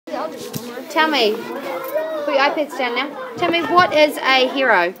Tell me. Put your iPads down now. Tell me, what is a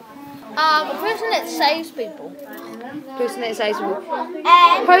hero? A person that saves people. Person that saves people.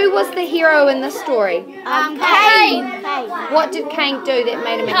 Who was the hero in this story? Cain. What did Cain do that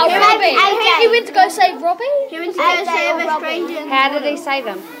made him a How hero? Robbie? He went to go save Robbie. He went to go save a stranger. How did he save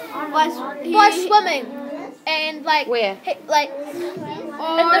him? By swimming. And like Where? In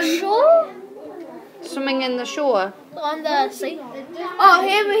the shore. Swimming in the shore. On the sea. Oh,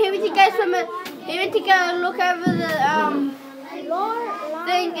 he went to go swim. He went to go look over the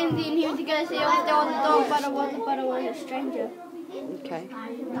thing, and then he went to go see if there was a dog, but it was a stranger. Okay.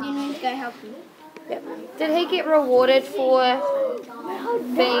 And then he went to go help him. Yep. Did he get rewarded for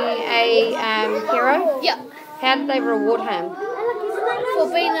being a hero? Yeah. How did they reward him? For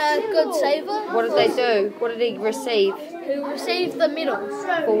being a good saver. What did they do? What did he receive? Who received the medal.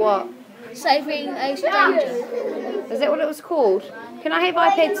 For what? Saving a stranger. Is that what it was called? Can I have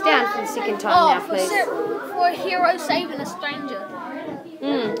iPads down for the second time now, please? For a hero saving a stranger.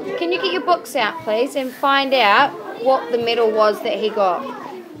 Can you get your books out, please, and find out what the medal was that he got?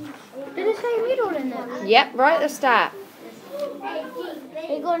 Did it say medal in it? Yep, right at the start.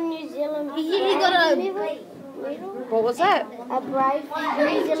 He got a New Zealand. He got a What was it? A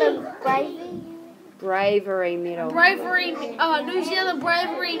New Zealand Bravery medal. New Zealand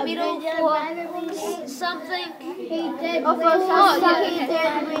bravery medal for something He did. Oh, He did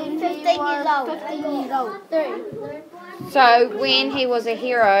when 15 years old. 15 years old. So when he was a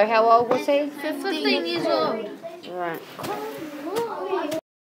hero, how old was he? 15 years old. Right.